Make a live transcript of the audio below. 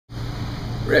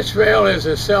Richvale is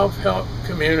a self-help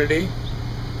community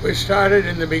which started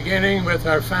in the beginning with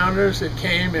our founders that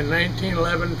came in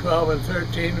 1911, 12, and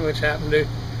 13, which happened to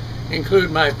include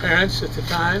my parents at the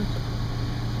time.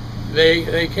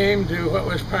 They came to what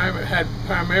was had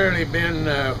primarily been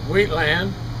wheat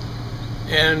land,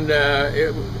 and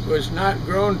it was not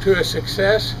grown to a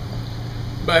success,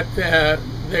 but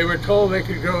they were told they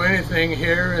could grow anything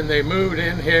here, and they moved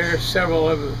in here, several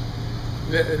of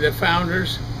the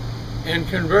founders, and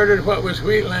converted what was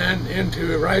wheat land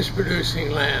into rice producing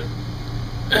land.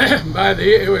 By the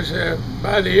year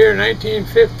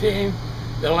 1915,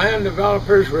 the land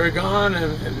developers were gone,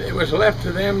 and it was left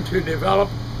to them to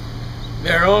develop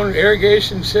their own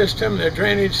irrigation system, their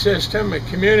drainage system, a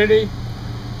community,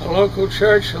 a local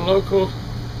church, a local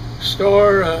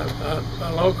store,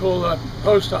 a local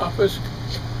post office.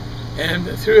 And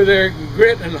through their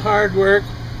grit and hard work,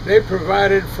 they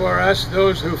provided for us,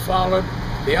 those who followed,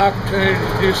 the opportunity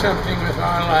to do something with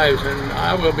our lives, and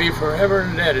I will be forever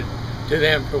indebted to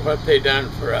them for what they've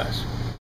done for us.